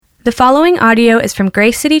The following audio is from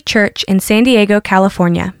Grace City Church in San Diego,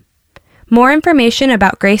 California. More information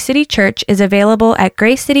about Grace City Church is available at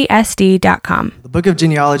gracecitysd.com. The book of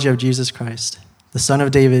genealogy of Jesus Christ, the son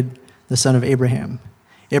of David, the son of Abraham.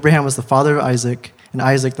 Abraham was the father of Isaac, and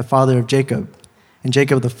Isaac the father of Jacob, and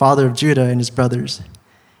Jacob the father of Judah and his brothers,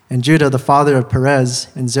 and Judah the father of Perez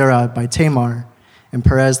and Zerah by Tamar, and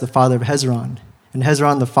Perez the father of Hezron, and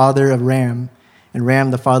Hezron the father of Ram, and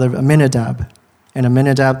Ram the father of Amminadab, and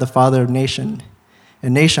Amminadab the father of Nahshon,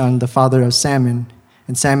 and Nahshon the father of Salmon,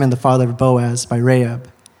 and Salmon the father of Boaz by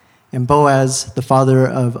Rahab, and Boaz the father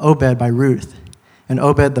of Obed by Ruth, and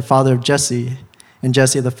Obed the father of Jesse, and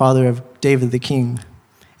Jesse the father of David the king.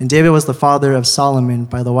 And David was the father of Solomon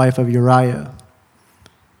by the wife of Uriah.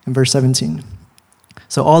 In verse 17.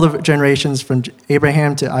 So all the generations from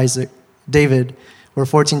Abraham to David were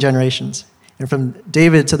 14 generations. And from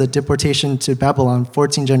David to the deportation to Babylon,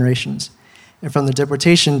 14 generations. And from the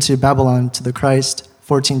deportation to Babylon to the Christ,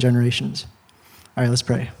 14 generations. All right, let's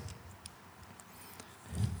pray.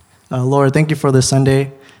 Lord, thank you for this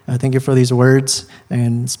Sunday. Thank you for these words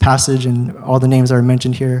and this passage and all the names that are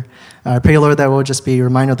mentioned here. I pray, Lord, that we'll just be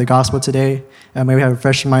reminded of the gospel today. May we have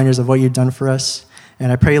fresh reminders of what you've done for us.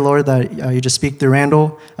 And I pray, Lord, that you just speak through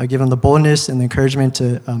Randall, give him the boldness and the encouragement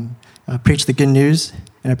to preach the good news.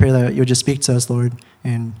 And I pray that you'll just speak to us, Lord.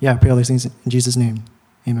 And I pray all these things in Jesus' name.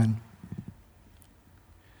 Amen.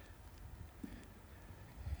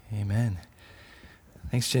 Amen.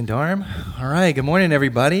 Thanks, Gendarme. All right, good morning,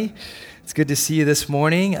 everybody. It's good to see you this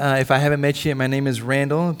morning. If I haven't met you yet, my name is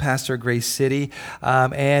Randall, I'm pastor of Grace City,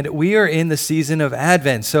 and we are in the season of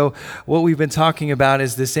Advent. So what we've been talking about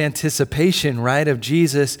is this anticipation, right, of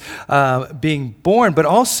Jesus being born, but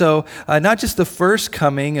also not just the first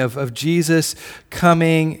coming of Jesus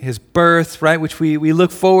coming, his birth, right, which we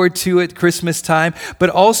look forward to at Christmas time, but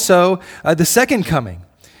also the second coming,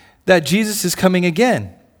 that Jesus is coming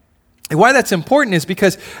again. And why that's important is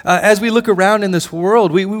because as we look around in this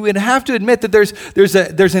world, we would have to admit that there's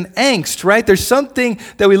an angst, right? There's something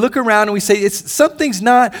that we look around and we say, something's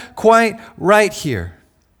not quite right here.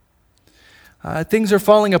 Things are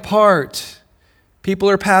falling apart. People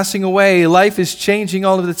are passing away. Life is changing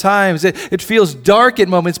all of the times. It feels dark at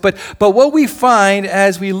moments. But what we find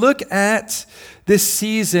as we look at this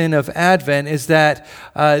season of Advent is that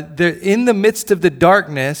in the midst of the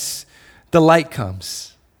darkness, the light comes.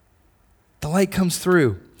 The light comes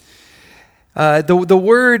through. The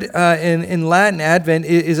word in Latin, Advent,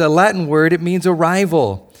 is a Latin word. It means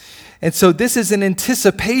arrival. And so this is an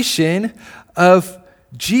anticipation of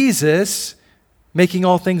Jesus making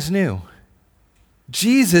all things new.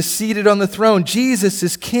 Jesus seated on the throne. Jesus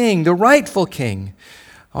is king, the rightful king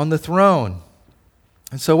on the throne.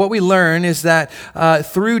 And so what we learn is that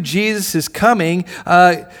through Jesus' coming,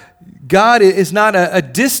 God is not a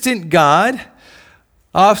distant God,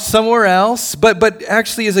 off somewhere else, but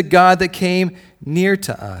actually is a God that came near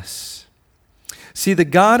to us. See, the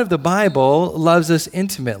God of the Bible loves us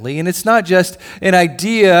intimately, and it's not just an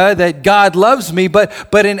idea that God loves me,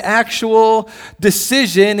 but an actual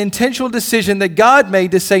decision, intentional decision that God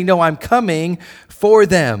made to say, no, I'm coming for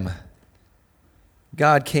them.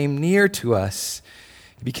 God came near to us.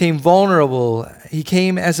 He became vulnerable. He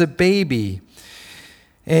came as a baby.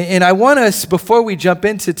 And I want us, before we jump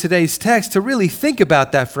into today's text, to really think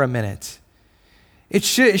about that for a minute. It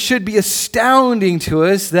should be astounding to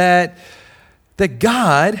us that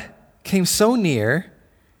God came so near,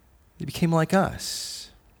 he became like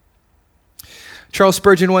us. Charles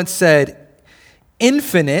Spurgeon once said,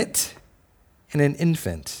 infinite and an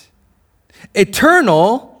infant,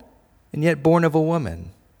 eternal and yet born of a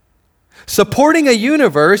woman, supporting a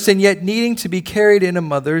universe and yet needing to be carried in a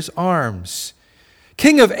mother's arms,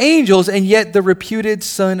 King of angels, and yet the reputed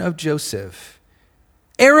son of Joseph.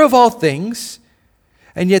 Heir of all things,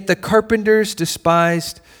 and yet the carpenter's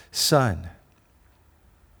despised son.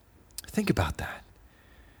 Think about that.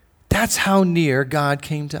 That's how near God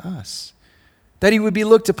came to us. That he would be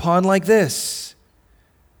looked upon like this.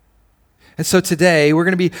 And so today, we're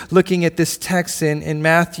going to be looking at this text in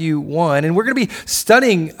Matthew 1, and we're going to be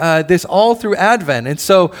studying this all through Advent. And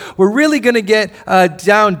so we're really going to get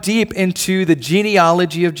down deep into the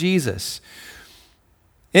genealogy of Jesus.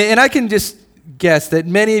 And I can just guess that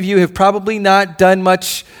many of you have probably not done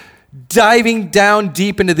much diving down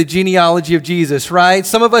deep into the genealogy of Jesus, right?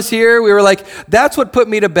 Some of us here, we were like, that's what put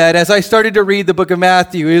me to bed as I started to read the book of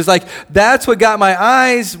Matthew. It was like, that's what got my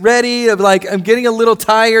eyes ready. I'm getting a little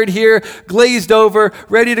tired here, glazed over,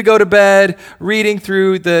 ready to go to bed, reading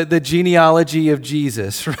through the genealogy of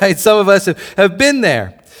Jesus, right? Some of us have been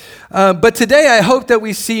there. But today I hope that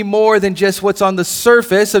we see more than just what's on the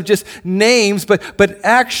surface of just names, but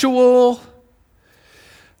actual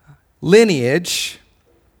lineage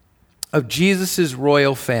of Jesus'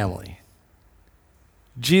 royal family.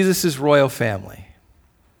 Jesus' royal family.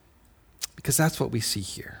 Because that's what we see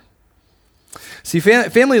here. See,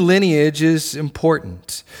 family lineage is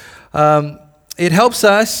important. It helps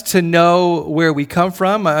us to know where we come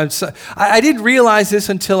from. I didn't realize this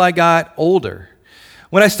until I got older,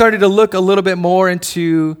 when I started to look a little bit more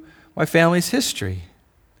into my family's history.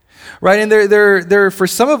 Right, and there for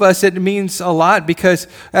some of us it means a lot, because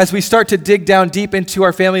as we start to dig down deep into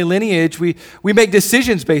our family lineage, we make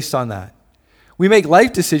decisions based on that. We make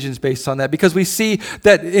life decisions based on that, because we see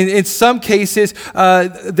that in some cases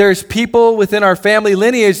there's people within our family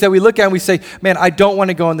lineage that we look at and we say, man, I don't want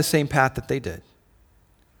to go on the same path that they did.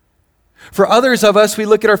 For others of us, we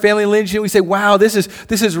look at our family lineage and we say, wow, this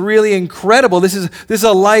is really incredible. This is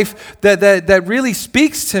a life that really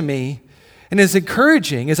speaks to me and is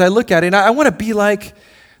encouraging as I look at it. And I want to be like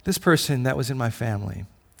this person that was in my family.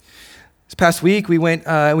 This past week, we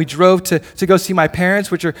drove to go see my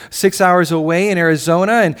parents, which are 6 hours away in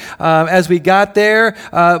Arizona. And as we got there,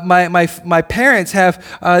 my parents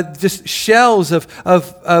have just shelves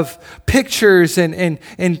of pictures and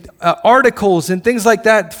articles and things like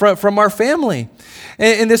that from our family.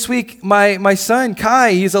 And this week, my son,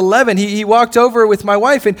 Kai, he's 11, he walked over with my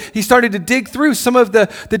wife and he started to dig through some of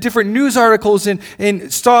the different news articles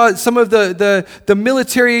and saw some of the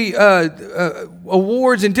military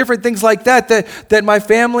awards and different things like that my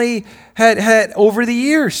family had over the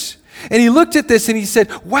years. And he looked at this and he said,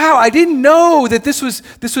 wow, I didn't know that this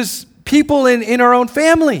was people in our own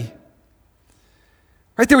family.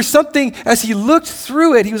 Right, there was something, as he looked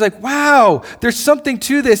through it, he was like, wow, there's something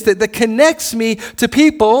to this that connects me to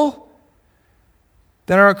people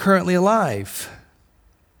that aren't currently alive.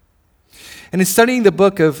 And in studying the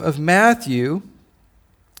book of Matthew,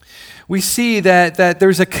 we see that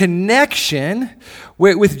there's a connection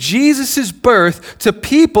with Jesus' birth to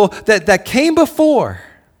people that came before.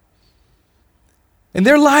 And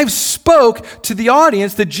their lives spoke to the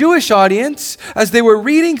audience, the Jewish audience, as they were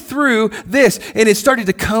reading through this, and it started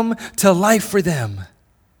to come to life for them.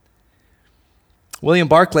 William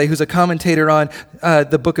Barclay, who's a commentator on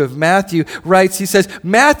the book of Matthew, writes, he says,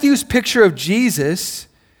 Matthew's picture of Jesus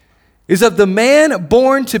is of the man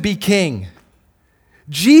born to be king.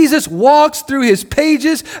 Jesus walks through his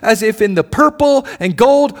pages as if in the purple and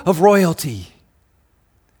gold of royalty.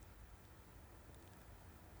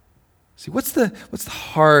 See, what's the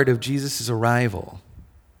heart of Jesus' arrival?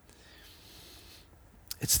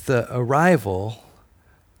 It's the arrival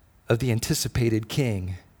of the anticipated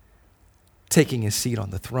king taking his seat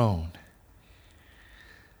on the throne.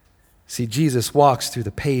 See, Jesus walks through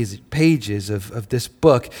the pages of this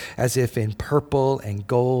book as if in purple and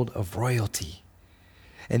gold of royalty.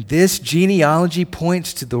 And this genealogy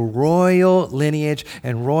points to the royal lineage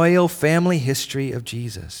and royal family history of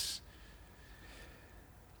Jesus.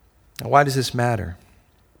 Now, why does this matter?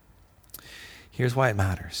 Here's why it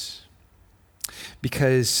matters.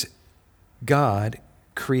 Because God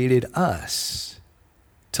created us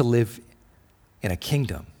to live in a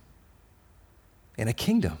kingdom. In a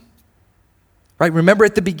kingdom. Right? Remember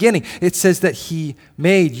at the beginning, it says that he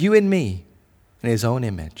made you and me in his own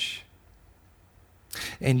image.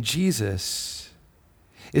 And Jesus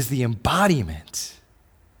is the embodiment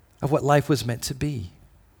of what life was meant to be.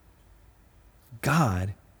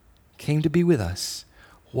 God came to be with us,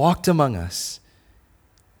 walked among us,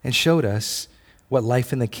 and showed us what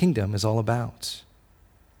life in the kingdom is all about.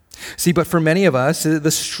 See, but for many of us, the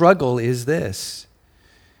struggle is this,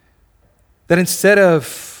 that instead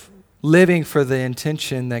of living for the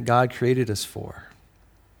intention that God created us for,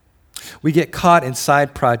 we get caught in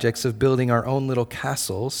side projects of building our own little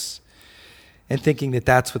castles and thinking that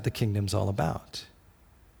that's what the kingdom's all about.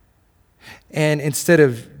 And instead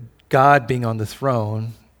of God being on the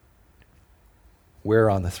throne, we're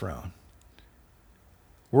on the throne.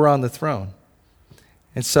 We're on the throne.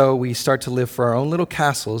 And so we start to live for our own little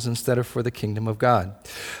castles instead of for the kingdom of God.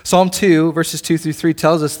 Psalm 2, verses 2 through 3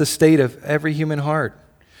 tells us the state of every human heart.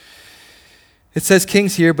 It says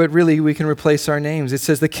kings here, but really we can replace our names. It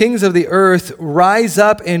says, the kings of the earth rise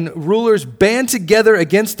up and rulers band together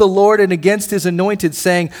against the Lord and against his anointed,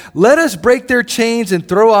 saying, let us break their chains and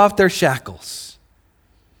throw off their shackles.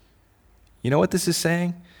 You know what this is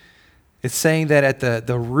saying? It's saying that at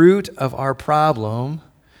the root of our problem,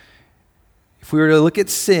 if we were to look at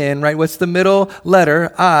sin, right, what's the middle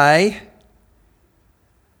letter? I.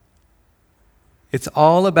 It's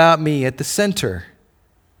all about me at the center.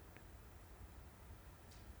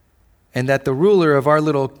 And that the ruler of our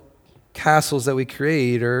little castles that we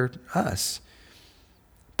create are us.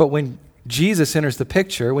 But when Jesus enters the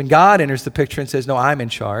picture, when God enters the picture and says, no, I'm in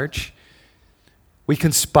charge, we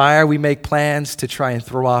conspire, we make plans to try and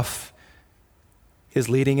throw off his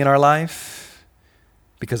leading in our life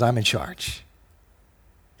because I'm in charge.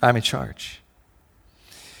 I'm in charge.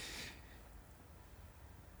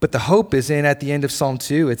 But the hope is at the end of Psalm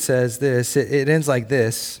 2, it says this, it ends like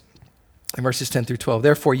this in verses 10 through 12.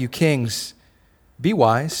 Therefore, you kings, be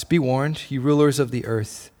wise, be warned, you rulers of the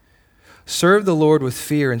earth. Serve the Lord with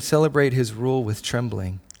fear and celebrate his rule with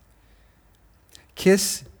trembling.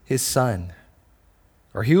 Kiss his son,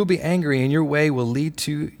 or he will be angry and your way will lead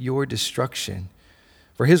to your destruction.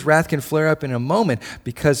 For his wrath can flare up in a moment,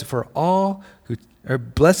 because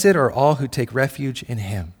blessed are all who take refuge in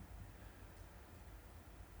him.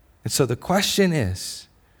 And so the question is,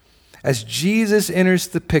 as Jesus enters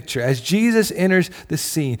the picture, as Jesus enters the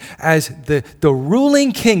scene, as the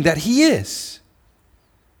ruling king that he is,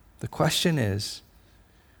 the question is,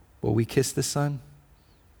 will we kiss the Son?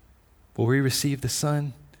 Will we receive the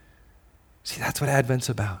Son? See, that's what Advent's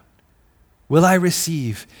about. Will I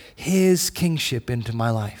receive his kingship into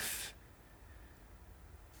my life?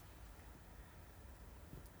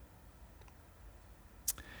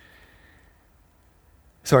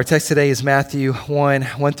 So our text today is Matthew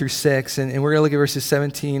 1 through 6, and we're going to look at verses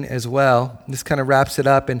 17 as well. This kind of wraps it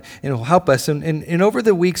up, and it will help us. And over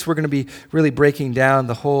the weeks, we're going to be really breaking down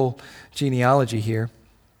the whole genealogy here.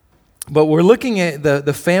 But we're looking at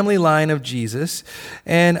the family line of Jesus,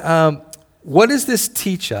 and what does this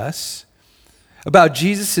teach us about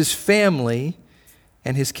Jesus' family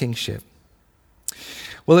and his kingship?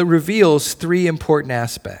 Well, it reveals three important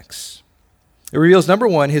aspects. It reveals, number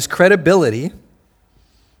one, his credibility.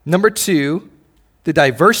 Number two, the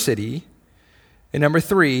diversity. And number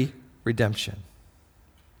three, redemption.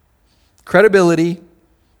 Credibility,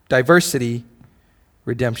 diversity,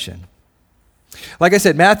 redemption. Like I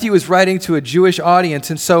said, Matthew is writing to a Jewish audience,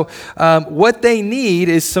 and so what they need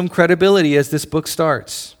is some credibility as this book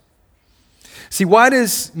starts. See, why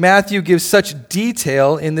does Matthew give such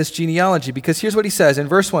detail in this genealogy? Because here's what he says in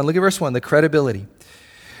verse 1. Look at verse 1, the credibility.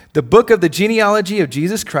 The book of the genealogy of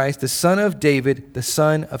Jesus Christ, the son of David, the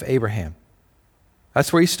son of Abraham.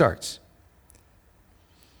 That's where he starts.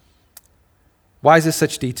 Why is this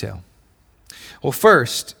such detail? Well,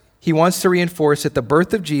 first, he wants to reinforce that the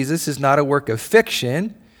birth of Jesus is not a work of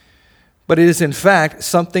fiction, but it is in fact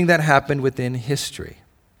something that happened within history.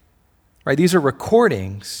 Right? These are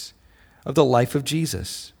recordings of the life of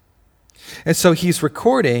Jesus. And so he's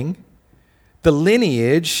recording the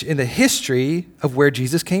lineage and the history of where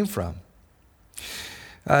Jesus came from.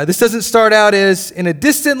 This doesn't start out as in a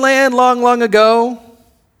distant land long, long ago,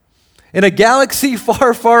 in a galaxy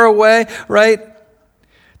far, far away, right?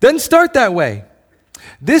 Doesn't start that way.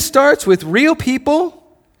 This starts with real people,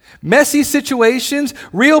 messy situations,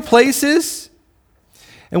 real places.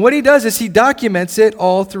 And what he does is he documents it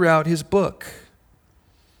all throughout his book.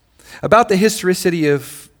 About the historicity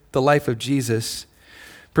of the life of Jesus,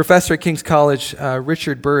 professor at King's College,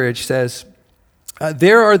 Richard Burridge, says,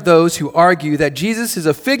 there are those who argue that Jesus is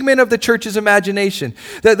a figment of the church's imagination,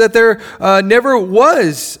 that there never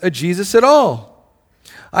was a Jesus at all.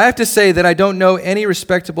 I have to say that I don't know any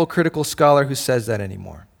respectable critical scholar who says that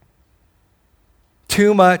anymore.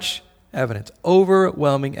 Too much evidence,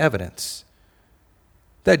 overwhelming evidence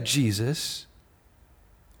that Jesus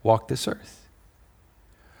walked this earth.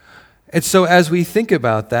 And so as we think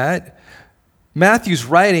about that, Matthew's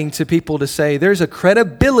writing to people to say there's a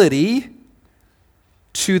credibility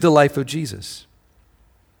to the life of Jesus.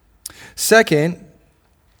 Second,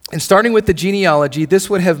 and starting with the genealogy, this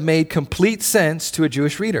would have made complete sense to a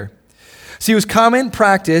Jewish reader. See, it was common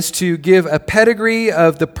practice to give a pedigree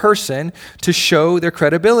of the person to show their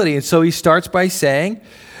credibility. And so he starts by saying,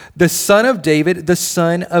 the son of David, the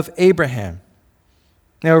son of Abraham.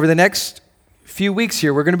 Now, over the next few weeks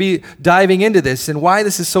here, we're going to be diving into this and why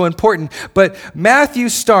this is so important. But Matthew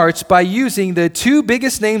starts by using the two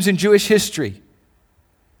biggest names in Jewish history.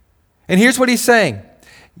 And here's what he's saying.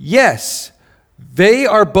 Yes, they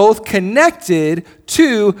are both connected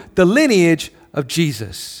to the lineage of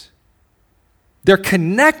Jesus. They're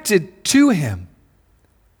connected to him.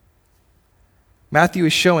 Matthew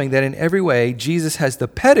is showing that in every way, Jesus has the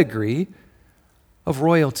pedigree of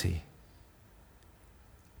royalty.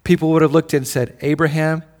 People would have looked and said,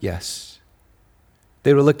 Abraham, yes.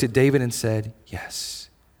 They would have looked at David and said, yes.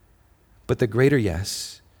 But the greater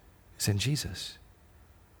yes is in Jesus.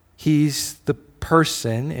 He's the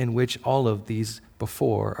person in which all of these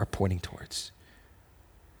before are pointing towards.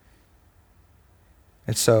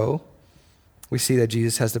 And so we see that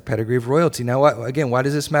Jesus has the pedigree of royalty. Now, why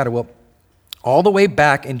does this matter? Well, All the way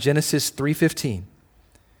back in Genesis 3:15,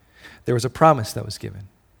 there was a promise that was given.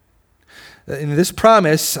 And this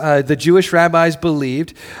promise, the Jewish rabbis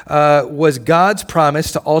believed, was God's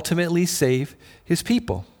promise to ultimately save his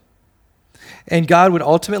people. And God would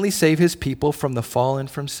ultimately save his people from the fall and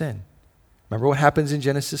from sin. Remember what happens in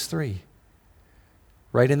Genesis 3.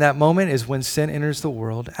 Right in that moment is when sin enters the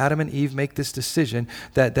world. Adam and Eve make this decision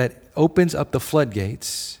that opens up the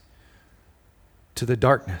floodgates to the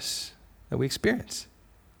darkness that we experience.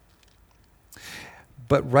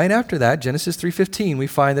 But right after that, Genesis 3:15, we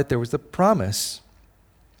find that there was the promise.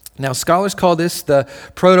 Now, scholars call this the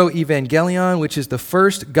proto-evangelion, which is the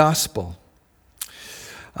first gospel.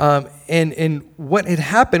 And what had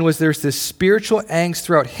happened was there's this spiritual angst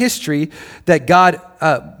throughout history that God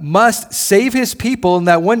must save his people and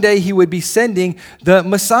that one day he would be sending the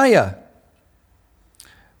Messiah.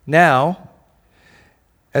 Now,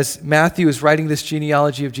 as Matthew is writing this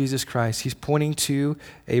genealogy of Jesus Christ, he's pointing to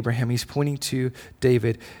Abraham, he's pointing to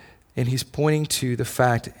David, and he's pointing to the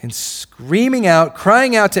fact and screaming out,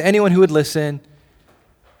 crying out to anyone who would listen,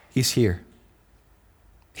 he's here.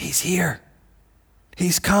 He's here.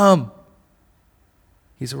 He's come.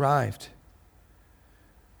 He's arrived.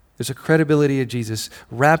 There's a credibility of Jesus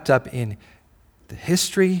wrapped up in the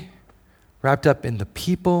history, wrapped up in the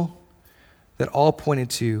people that all pointed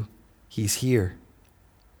to he's here.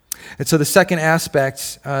 And so the second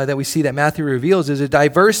aspect that we see that Matthew reveals is a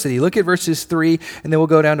diversity. Look at verses 3, and then we'll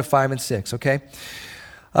go down to 5 and 6, okay?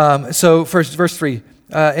 So first, verse 3.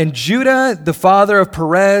 And Judah, the father of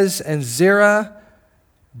Perez, and Zerah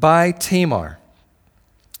by Tamar.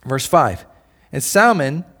 Verse 5. And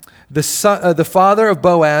Salmon, the father of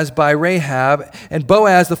Boaz by Rahab, and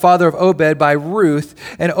Boaz, the father of Obed by Ruth,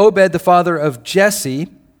 and Obed, the father of Jesse,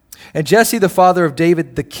 and Jesse, the father of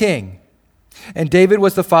David the king. And David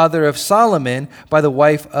was the father of Solomon by the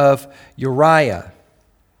wife of Uriah.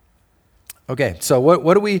 Okay, so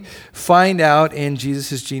what do we find out in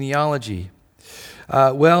Jesus' genealogy?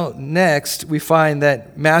 Well, next we find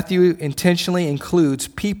that Matthew intentionally includes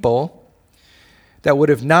people that would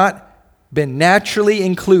have not been naturally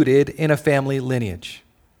included in a family lineage.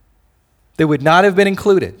 They would not have been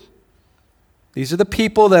included. These are the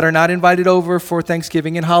people that are not invited over for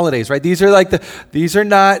Thanksgiving and holidays, right? These are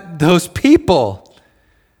not those people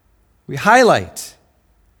we highlight.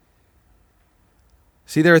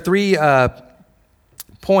 See, there are 3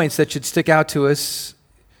 points that should stick out to us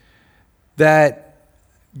that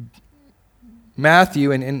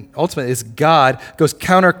Matthew, and ultimately is God, goes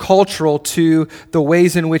countercultural to the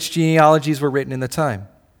ways in which genealogies were written in the time.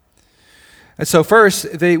 And so first,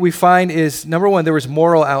 we find is, number 1, there was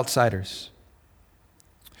moral outsiders.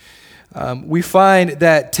 We find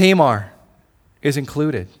that Tamar is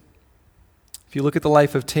included. If you look at the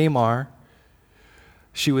life of Tamar,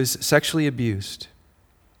 she was sexually abused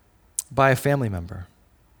by a family member.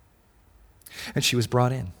 And she was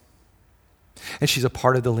brought in. And she's a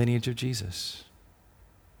part of the lineage of Jesus.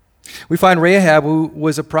 We find Rahab, who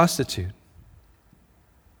was a prostitute.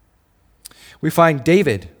 We find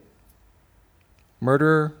David,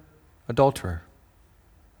 murderer, adulterer.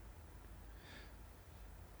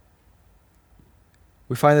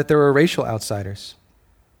 We find that there were racial outsiders.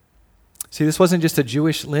 See, this wasn't just a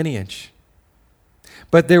Jewish lineage,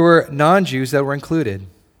 but there were non-Jews that were included.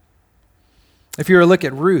 If you were to look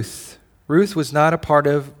at Ruth, Ruth was not a part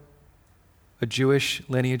of a Jewish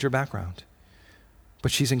lineage or background,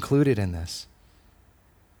 but she's included in this.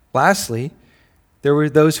 Lastly, there were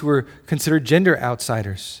those who were considered gender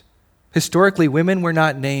outsiders. Historically, women were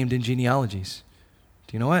not named in genealogies.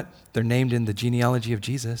 Do you know what? They're named in the genealogy of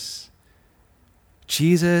Jesus.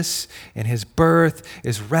 Jesus and his birth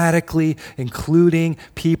is radically including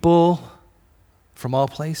people from all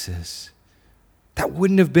places that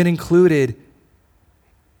wouldn't have been included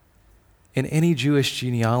in any Jewish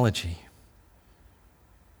genealogy.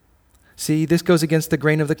 See, this goes against the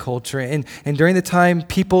grain of the culture. And during the time,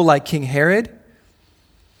 people like King Herod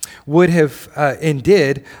would have and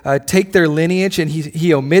did take their lineage, and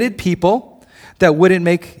he omitted people that wouldn't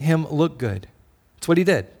make him look good. That's what he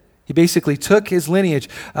did. He basically took his lineage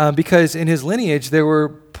because in his lineage there were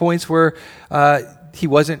points where it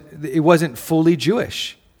wasn't fully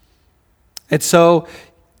Jewish. And so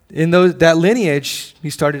in that lineage,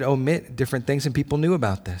 he started to omit different things, and people knew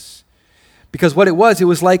about this. Because what it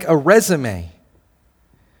was like a resume.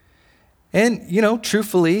 And,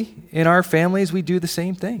 truthfully, in our families, we do the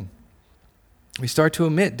same thing. We start to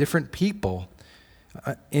omit different people,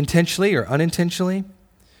 intentionally or unintentionally.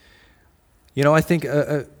 I think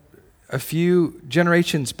a few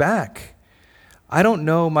generations back, I don't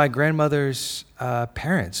know my grandmother's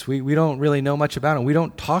parents. We don't really know much about them. We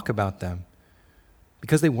don't talk about them.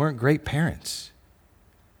 because they weren't great parents.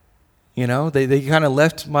 You know, they kind of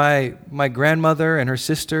left my grandmother and her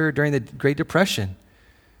sister during the Great Depression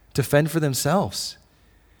to fend for themselves.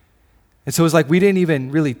 And so it was like we didn't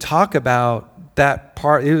even really talk about that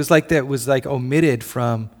part. It was like that was like omitted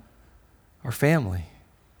from our family.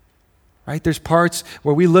 Right? There's parts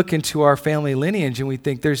where we look into our family lineage and we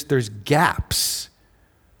think there's gaps.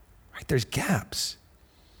 Right? There's gaps.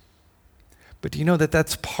 But do you know that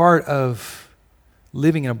that's part of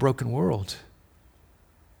living in a broken world?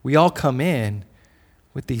 We all come in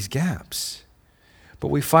with these gaps. But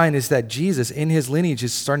what we find is that Jesus, in his lineage,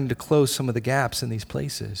 is starting to close some of the gaps in these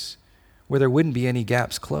places where there wouldn't be any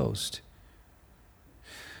gaps closed.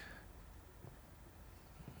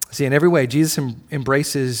 See, in every way, Jesus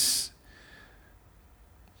embraces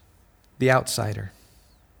the outsider.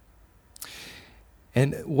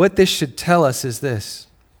 And what this should tell us is this,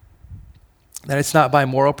 that it's not by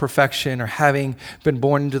moral perfection or having been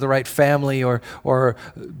born into the right family or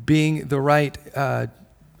being the right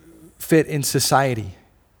fit in society,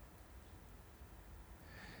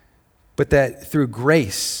 but that through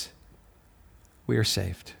grace we are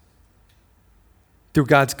saved. Through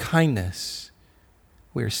God's kindness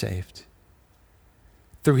we are saved.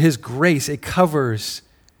 Through his grace, it covers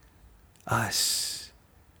us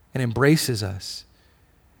and embraces us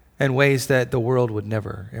in ways that the world would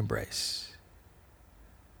never embrace.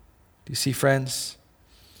 Do you see, friends?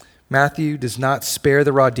 Matthew does not spare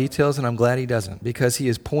the raw details, and I'm glad he doesn't, because he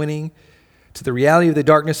is pointing to the reality of the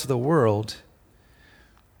darkness of the world,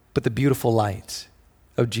 but the beautiful light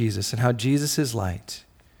of Jesus and how Jesus' light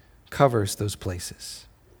covers those places.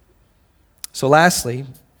 So lastly,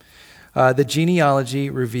 the genealogy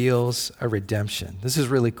reveals a redemption. This is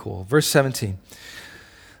really cool. Verse 17.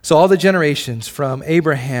 So all the generations from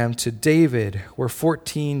Abraham to David were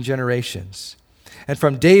 14 generations. And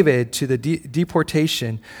from David to the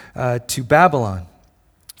deportation to Babylon,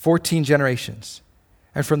 14 generations.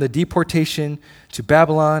 And from the deportation to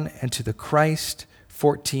Babylon and to the Christ,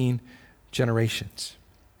 14 generations.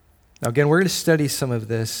 Now again, we're going to study some of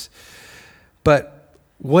this, but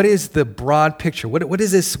what is the broad picture? What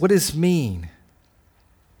does this mean?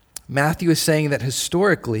 Matthew is saying that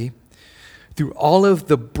historically, through all of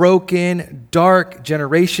the broken, dark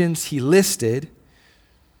generations he listed,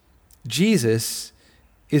 Jesus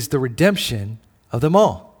is the redemption of them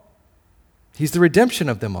all. He's the redemption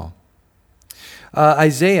of them all.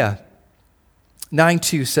 Isaiah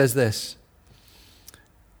 9:2 says this,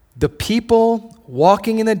 "The people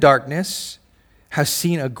walking in the darkness have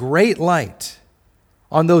seen a great light.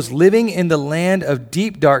 On those living in the land of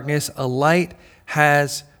deep darkness, a light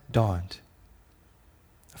has dawned."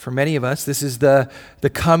 For many of us, this is the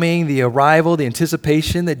coming, the arrival, the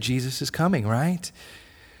anticipation that Jesus is coming, right?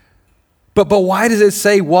 But why does it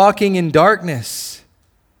say walking in darkness?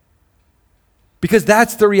 Because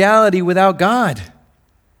that's the reality without God.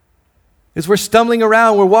 As we're stumbling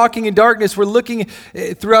around, we're walking in darkness, we're looking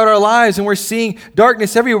throughout our lives and we're seeing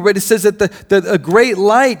darkness everywhere. But it says that a great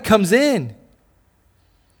light comes in.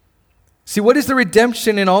 See, what is the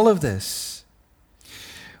redemption in all of this?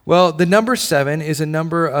 Well, the number 7 is a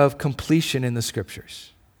number of completion in the scriptures.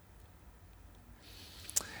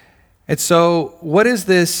 And so, what does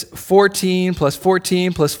this 14 plus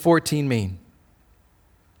 14 plus 14 mean?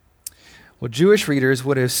 Well, Jewish readers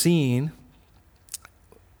would have seen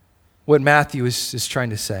what Matthew is trying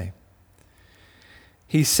to say.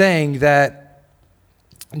 He's saying that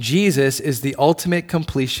Jesus is the ultimate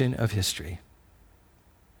completion of history.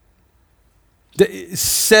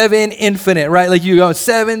 7 infinite, right? Like you go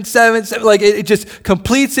 7, 7, 7, like it just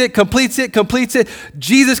completes it.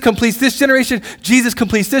 Jesus completes this generation. Jesus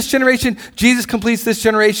completes this generation. Jesus completes this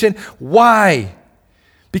generation. Why?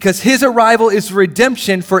 Because his arrival is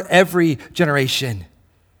redemption for every generation.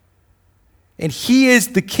 And he is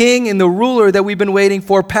the king and the ruler that we've been waiting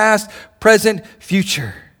for, past, present,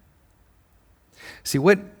 future. See,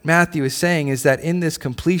 what Matthew is saying is that in this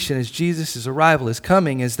completion, as Jesus' arrival is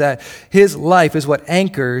coming, is that his life is what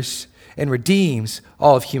anchors and redeems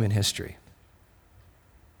all of human history.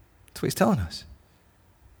 That's what he's telling us.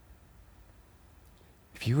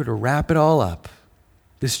 If you were to wrap it all up,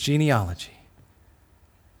 this genealogy,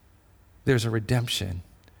 there's a redemption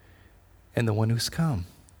in the one who's come.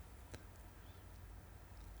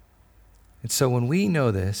 And so when we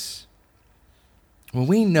know this, when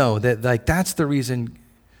we know that that's the reason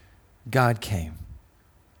God came,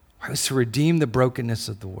 it was to redeem the brokenness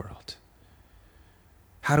of the world,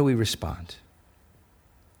 how do we respond?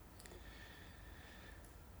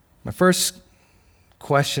 My first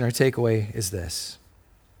question or takeaway is this: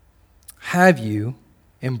 have you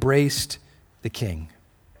embraced the King?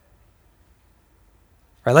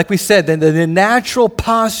 Right? Like we said, then the natural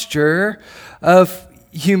posture of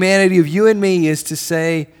humanity, of you and me, is to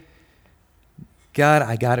say, God,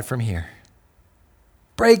 I got it from here.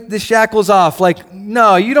 Break the shackles off. Like,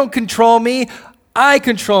 no, you don't control me. I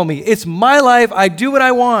control me. It's my life. I do what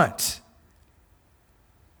I want.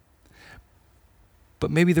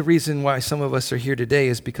 But maybe the reason why some of us are here today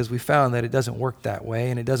is because we found that it doesn't work that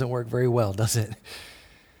way, and it doesn't work very well, does it?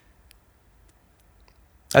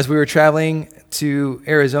 As we were traveling to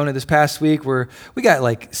Arizona this past week, we got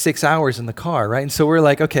like 6 hours in the car, right? And so we're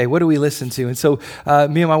like, okay, what do we listen to? And so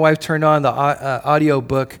me and my wife turned on the audio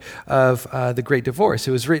book of The Great Divorce.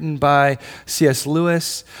 It was written by C.S.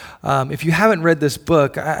 Lewis. If you haven't read this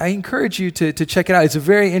book, I encourage you to check it out. It's a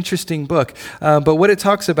very interesting book. But what it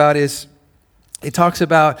talks about is, it talks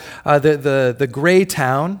about the gray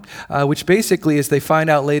town, which basically, as they find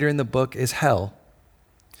out later in the book, is hell.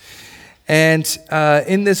 And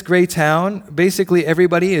in this gray town, basically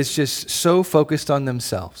everybody is just so focused on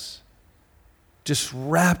themselves, just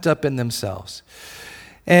wrapped up in themselves.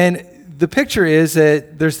 And the picture is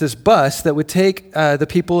that there's this bus that would take the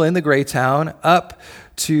people in the gray town up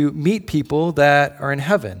to meet people that are in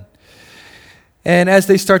heaven. And as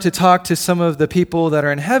they start to talk to some of the people that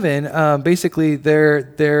are in heaven, basically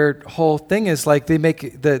their whole thing is like they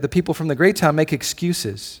make, the people from the gray town make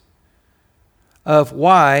excuses of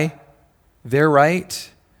why they're right,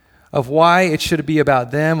 of why it should be about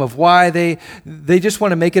them, of why they just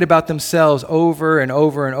want to make it about themselves over and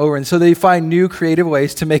over and over. And so they find new creative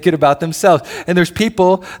ways to make it about themselves. And there's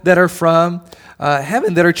people that are from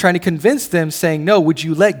heaven that are trying to convince them, saying, no, would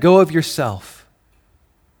you let go of yourself?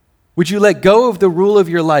 Would you let go of the rule of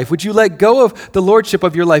your life? Would you let go of the lordship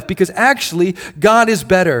of your life? Because actually, God is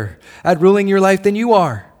better at ruling your life than you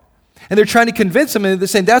are. And they're trying to convince them, and they're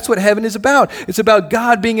saying that's what heaven is about. It's about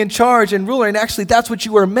God being in charge and ruler, and actually that's what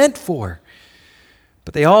you were meant for.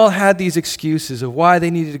 But they all had these excuses of why they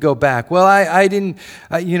needed to go back. Well, I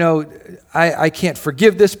can't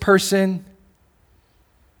forgive this person.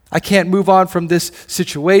 I can't move on from this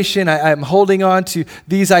situation. I'm holding on to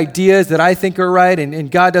these ideas that I think are right,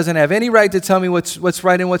 and God doesn't have any right to tell me what's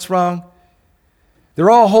right and what's wrong. They're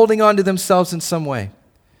all holding on to themselves in some way.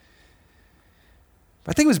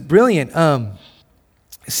 I think it was brilliant.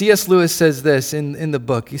 C.S. Lewis says this in the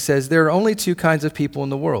book. He says, there are only two kinds of people in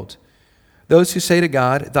the world. Those who say to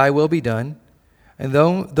God, thy will be done, and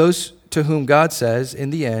those to whom God says, in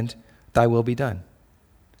the end, thy will be done.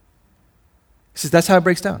 He says, that's how it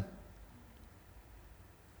breaks down.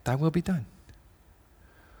 Thy will be done.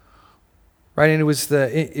 Right, and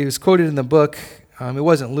it was quoted in the book. It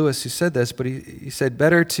wasn't Lewis who said this, but he said,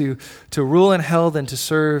 better to rule in hell than to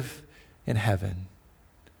serve in heaven.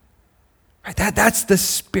 Right, that's the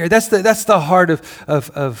spirit. That's the heart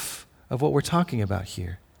of what we're talking about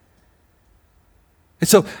here. And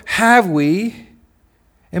so, have we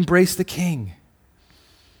embraced the King?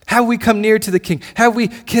 Have we come near to the King? Have we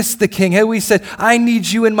kissed the King? Have we said, I need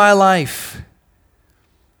you in my life?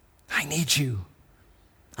 I need you.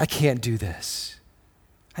 I can't do this.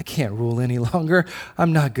 I can't rule any longer.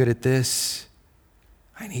 I'm not good at this.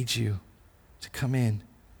 I need you to come in.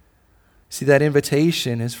 See, that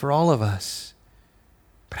invitation is for all of us.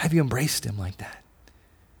 But have you embraced him like that?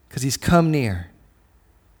 Because he's come near.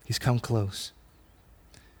 He's come close.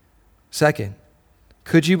 Second,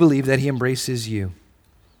 could you believe that he embraces you?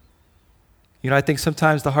 You know, I think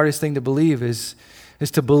sometimes the hardest thing to believe is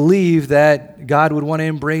to believe that God would want to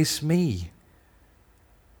embrace me.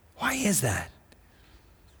 Why is that?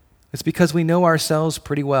 It's because we know ourselves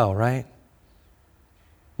pretty well, right?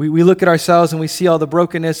 We look at ourselves and we see all the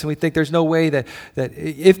brokenness and we think there's no way that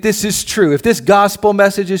if this is true, if this gospel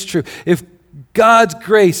message is true, if God's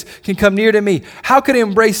grace can come near to me, how could it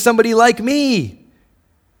embrace somebody like me?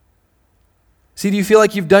 See, do you feel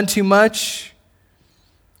like you've done too much?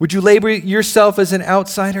 Would you label yourself as an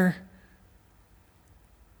outsider?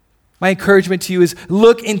 My encouragement to you is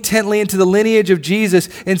look intently into the lineage of Jesus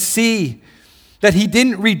and see that he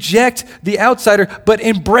didn't reject the outsider, but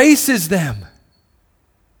embraces them.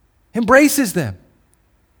 Embraces them.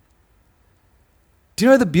 Do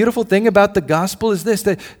you know the beautiful thing about the gospel is this,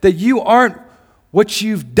 that you aren't what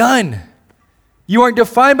you've done. You aren't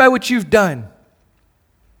defined by what you've done.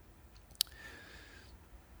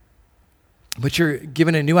 But you're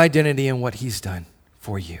given a new identity in what he's done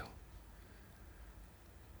for you.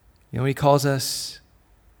 You know, he calls us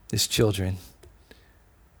his children.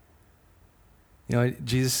 You know,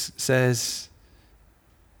 Jesus says,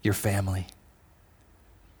 your family.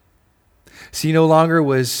 See, no longer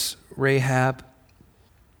was Rahab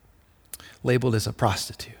labeled as a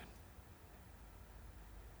prostitute.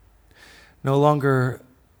 No longer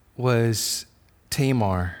was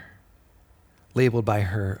Tamar, labeled by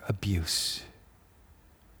her abuse.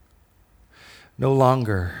 No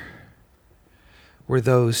longer were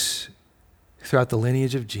those throughout the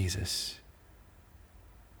lineage of Jesus,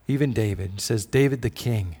 even David, says David the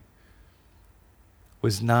king,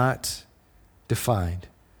 was not defined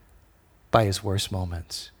by his worst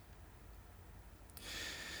moments.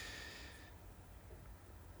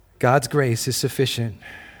 God's grace is sufficient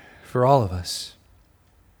for all of us.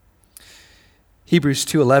 Hebrews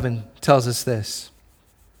 2:11 tells us this,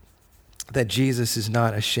 that Jesus is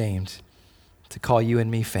not ashamed to call you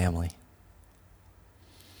and me family.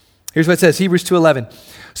 Here's what it says, Hebrews 2:11.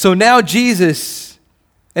 So now Jesus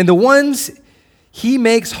and the ones he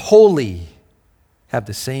makes holy have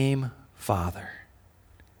the same Father.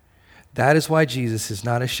 That is why Jesus is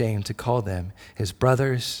not ashamed to call them his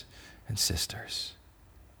brothers and sisters.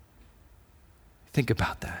 Think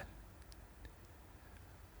about that.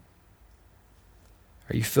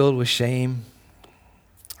 Are you filled with shame?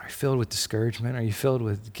 Are you filled with discouragement? Are you filled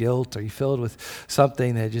with guilt? Are you filled with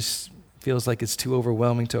something that just feels like it's too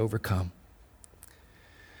overwhelming to overcome?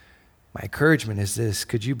 My encouragement is this: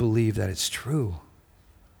 could you believe that it's true?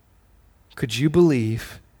 Could you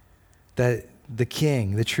believe that the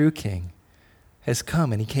King, the true King, has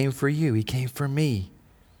come and he came for you, he came for me?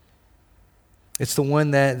 It's the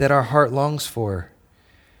one that our heart longs for.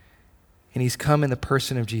 And he's come in the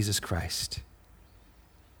person of Jesus Christ.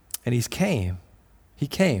 And he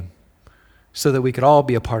came so that we could all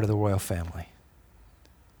be a part of the royal family.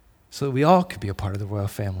 So that we all could be a part of the royal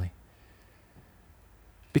family.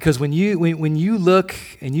 Because when you look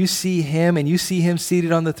and you see him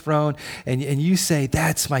seated on the throne and you say,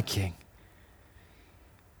 that's my king,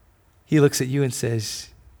 he looks at you and says,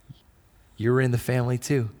 you're in the family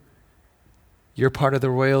too. You're part of the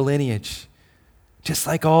royal lineage. Just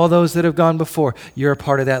like all those that have gone before, you're a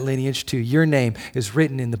part of that lineage too. Your name is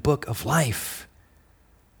written in the book of life.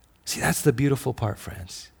 See, that's the beautiful part,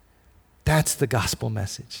 friends. That's the gospel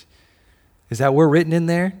message. Is that we're written in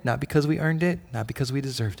there, not because we earned it, not because we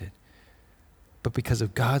deserved it, but because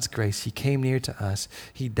of God's grace. He came near to us.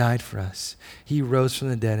 He died for us. He rose from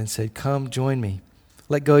the dead and said, come, join me.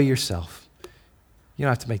 Let go of yourself. You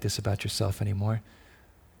don't have to make this about yourself anymore.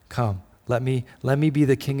 Come, let me be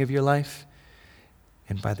the king of your life.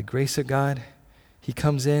 And by the grace of God, he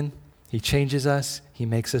comes in, he changes us, he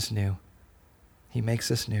makes us new. He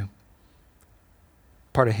makes us new.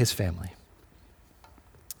 Part of his family.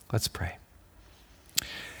 Let's pray.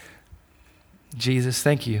 Jesus,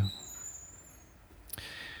 thank you.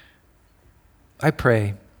 I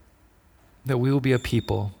pray that we will be a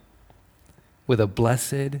people with a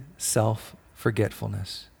blessed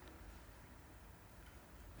self-forgetfulness.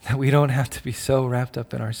 That we don't have to be so wrapped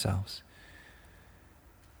up in ourselves,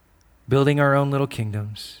 building our own little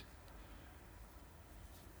kingdoms,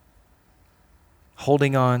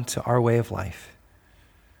 holding on to our way of life.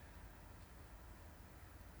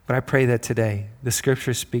 But I pray that today the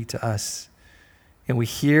scriptures speak to us and we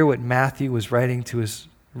hear what Matthew was writing to his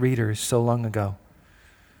readers so long ago.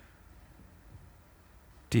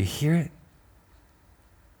 Do you hear it?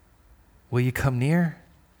 Will you come near?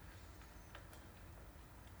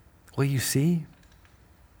 Will you see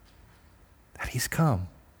that he's come?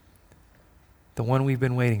 The one we've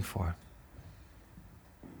been waiting for.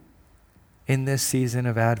 In this season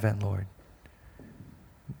of Advent, Lord,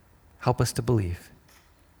 help us to believe.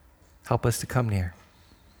 Help us to come near.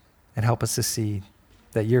 And help us to see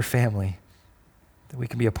that your family, that we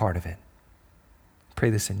can be a part of it. Pray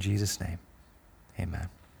this in Jesus' name. Amen.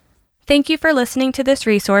 Thank you for listening to this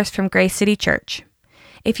resource from Grace City Church.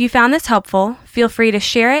 If you found this helpful, feel free to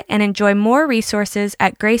share it and enjoy more resources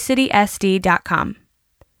at gracecitysd.com.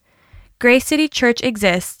 Grace City Church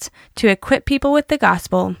exists to equip people with the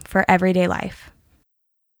gospel for everyday life.